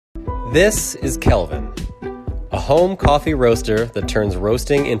This is Kelvin, a home coffee roaster that turns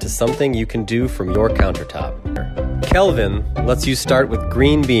roasting into something you can do from your countertop. Kelvin lets you start with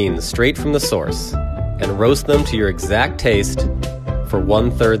green beans straight from the source and roast them to your exact taste for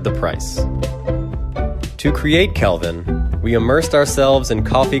 1/3 the price. To create Kelvin, we immersed ourselves in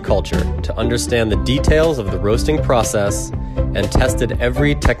coffee culture to understand the details of the roasting process and tested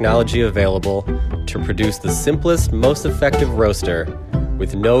every technology available to produce the simplest, most effective roaster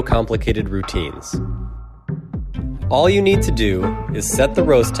with no complicated routines. All you need to do is set the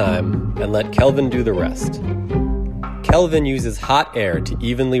roast time and let Kelvin do the rest. Kelvin uses hot air to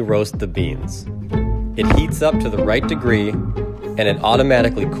evenly roast the beans. It heats up to the right degree, and it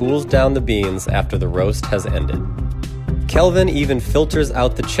automatically cools down the beans after the roast has ended. Kelvin even filters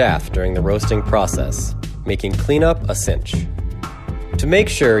out the chaff during the roasting process, making cleanup a cinch. To make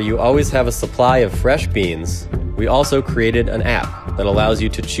sure you always have a supply of fresh beans, we also created an app that allows you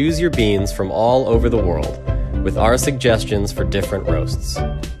to choose your beans from all over the world, with our suggestions for different roasts.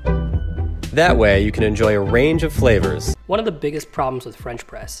 That way, you can enjoy a range of flavors. One of the biggest problems with French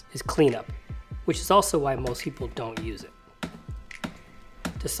press is cleanup, which is also why most people don't use it.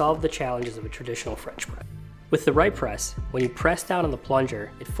 To solve the challenges of a traditional French press. With the right press, when you press down on the plunger,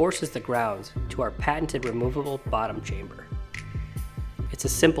 it forces the grounds to our patented removable bottom chamber. It's a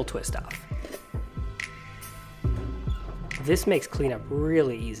simple twist off. This makes cleanup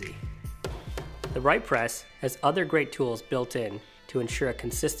really easy. The right press has other great tools built in to ensure a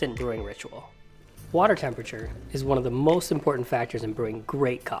consistent brewing ritual. Water temperature is one of the most important factors in brewing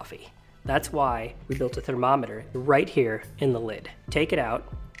great coffee. That's why we built a thermometer right here in the lid. Take it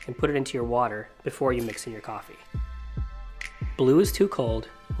out and put it into your water before you mix in your coffee. Blue is too cold,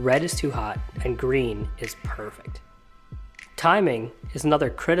 red is too hot, and green is perfect. Timing is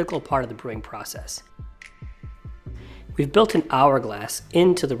another critical part of the brewing process. We've built an hourglass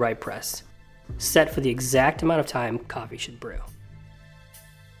into the right press, set for the exact amount of time coffee should brew.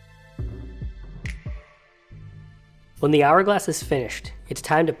 When the hourglass is finished, it's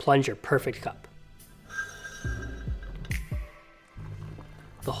time to plunge your perfect cup.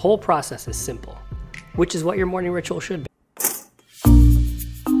 The whole process is simple, which is what your morning ritual should be.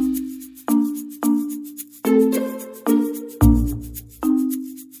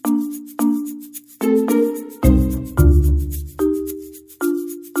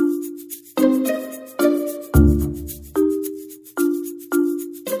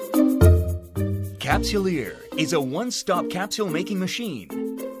 Capsuleer is a one-stop capsule making machine.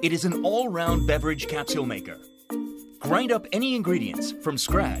 It is an all-round beverage capsule maker. Grind up any ingredients from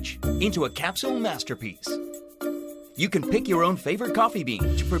scratch into a capsule masterpiece. You can pick your own favorite coffee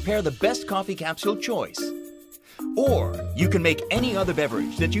bean to prepare the best coffee capsule choice. Or you can make any other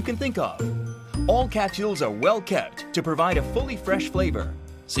beverage that you can think of. All capsules are well kept to provide a fully fresh flavor,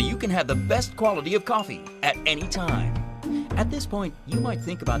 so you can have the best quality of coffee at any time. At this point, you might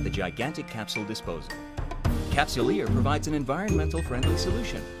think about the gigantic capsule disposal. Capsuleer provides an environmental friendly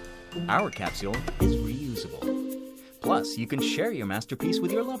solution. Our capsule is reusable. Plus, you can share your masterpiece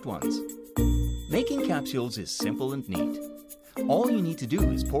with your loved ones. Making capsules is simple and neat. All you need to do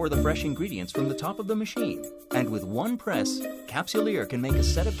is pour the fresh ingredients from the top of the machine, and with one press, Capsuleer can make a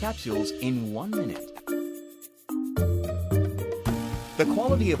set of capsules in 1 minute. The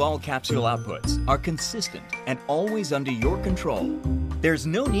quality of all capsule outputs are consistent and always under your control. There's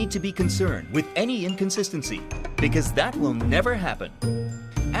no need to be concerned with any inconsistency, because that will never happen.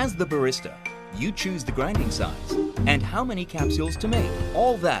 As the barista, you choose the grinding size and how many capsules to make.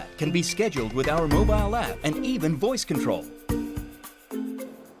 All that can be scheduled with our mobile app and even voice control.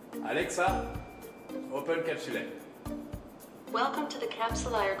 Alexa, open Capsuleer. Welcome to the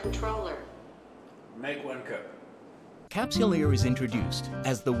Capsuleer controller. Make 1 cup. Capsuleer is introduced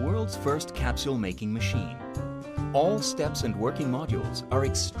as the world's first capsule making machine. All steps and working modules are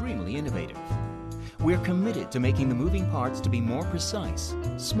extremely innovative. We're committed to making the moving parts to be more precise,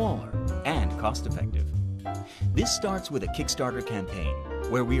 smaller, and cost-effective. This starts with a Kickstarter campaign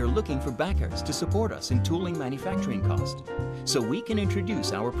where we are looking for backers to support us in tooling manufacturing cost, so we can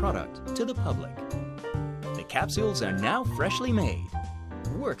introduce our product to the public. The capsules are now freshly made.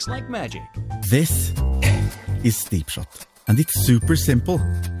 Works like magic. This is Steepshot, and it's super simple.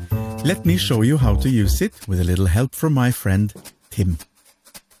 Let me show you how to use it with a little help from my friend Tim.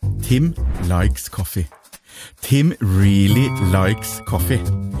 Tim likes coffee. Tim really likes coffee.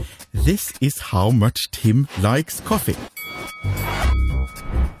 This is how much Tim likes coffee.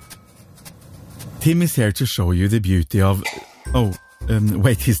 Tim is here to show you the beauty of... Oh,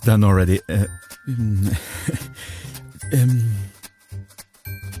 wait, he's done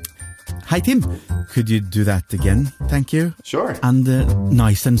Hi Tim, could you do that again? Thank you. Sure. And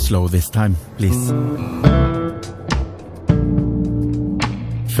nice and slow this time, please.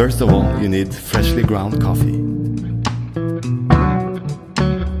 First of all, you need freshly ground coffee.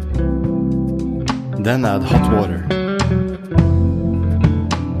 Then add hot water.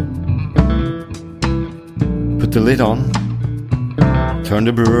 Put the lid on, turn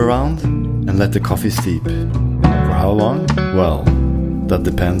the brewer around, and let the coffee steep. For how long? Well, that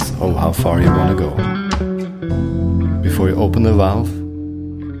depends on how far you want to go. Before you open the valve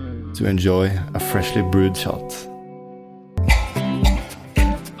to enjoy a freshly brewed shot.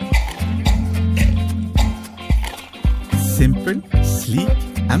 Simple, sleek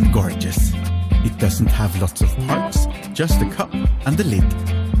and gorgeous. It doesn't have lots of parts, just a cup and the lid.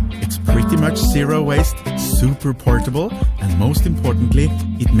 It's pretty much zero waste, super portable, and most importantly,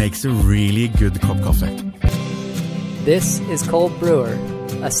 it makes a really good cup of coffee. This is Cold Brewer,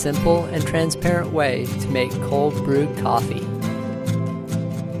 a simple and transparent way to make cold brewed coffee.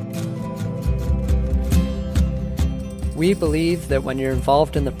 We believe that when you're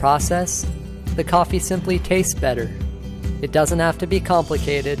involved in the process, the coffee simply tastes better. It doesn't have to be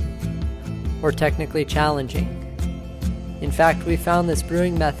complicated or technically challenging. In fact, we found this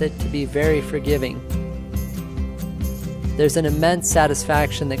brewing method to be very forgiving. There's an immense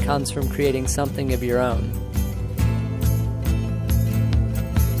satisfaction that comes from creating something of your own.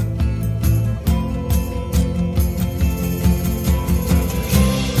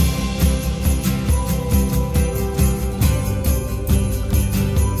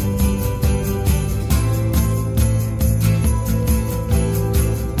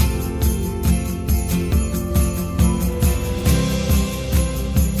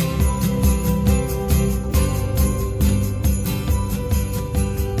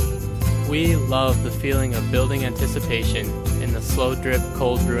 We love the feeling of building anticipation in the slow drip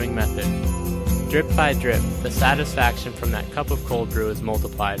cold brewing method. Drip by drip, the satisfaction from that cup of cold brew is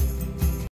multiplied.